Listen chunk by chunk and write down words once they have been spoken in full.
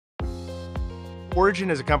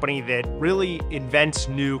Origin is a company that really invents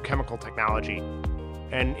new chemical technology.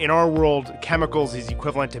 And in our world, chemicals is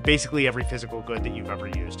equivalent to basically every physical good that you've ever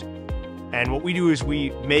used. And what we do is we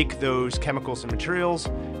make those chemicals and materials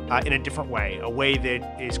in a different way, a way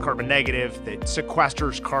that is carbon negative, that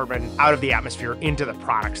sequesters carbon out of the atmosphere into the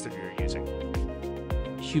products that you're using.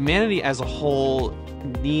 Humanity as a whole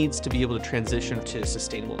needs to be able to transition to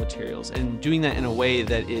sustainable materials, and doing that in a way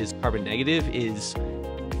that is carbon negative is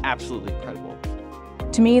absolutely incredible.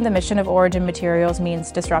 To me, the mission of Origin Materials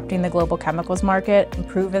means disrupting the global chemicals market and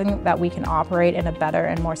proving that we can operate in a better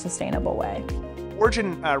and more sustainable way.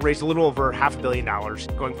 Origin raised a little over $500 million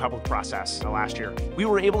going public process last year. We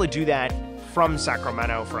were able to do that from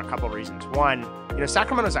Sacramento for a couple of reasons. One,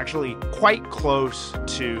 Sacramento is actually quite close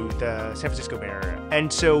to the San Francisco Bay Area.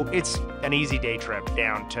 And so it's an easy day trip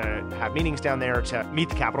down to have meetings down there, to meet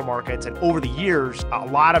the capital markets. And over the years, a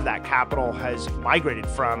lot of that capital has migrated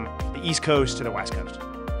from the East Coast to the West Coast.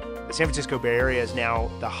 The San Francisco Bay Area is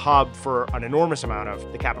now the hub for an enormous amount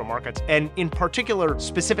of the capital markets, and in particular,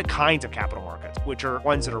 specific kinds of capital markets, which are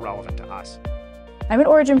ones that are relevant to us. I'm at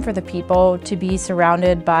Origin for the people. To be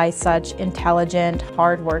surrounded by such intelligent,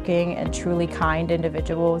 hardworking, and truly kind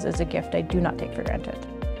individuals is a gift I do not take for granted.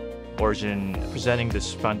 Origin presenting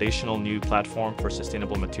this foundational new platform for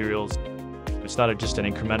sustainable materials. It's not just an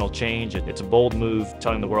incremental change, it's a bold move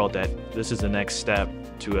telling the world that this is the next step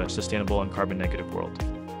to a sustainable and carbon negative world.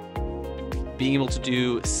 Being able to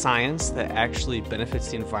do science that actually benefits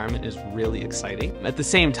the environment is really exciting. At the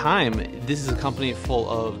same time, this is a company full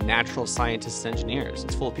of natural scientists and engineers.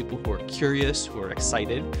 It's full of people who are curious, who are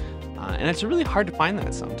excited, and it's really hard to find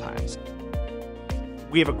that sometimes.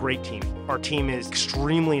 We have a great team. Our team is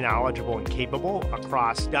extremely knowledgeable and capable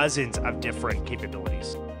across dozens of different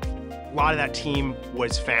capabilities. A lot of that team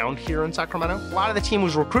was found here in Sacramento. A lot of the team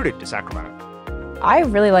was recruited to Sacramento. I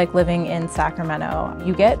really like living in Sacramento.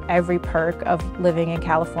 You get every perk of living in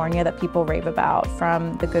California that people rave about,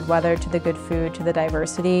 from the good weather to the good food to the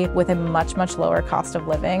diversity, with a much, much lower cost of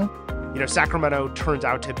living. Sacramento turns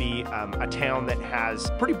out to be a town that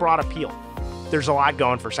has pretty broad appeal. There's a lot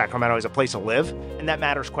going for Sacramento as a place to live, and that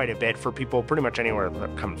matters quite a bit for people pretty much anywhere they're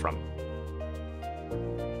coming from.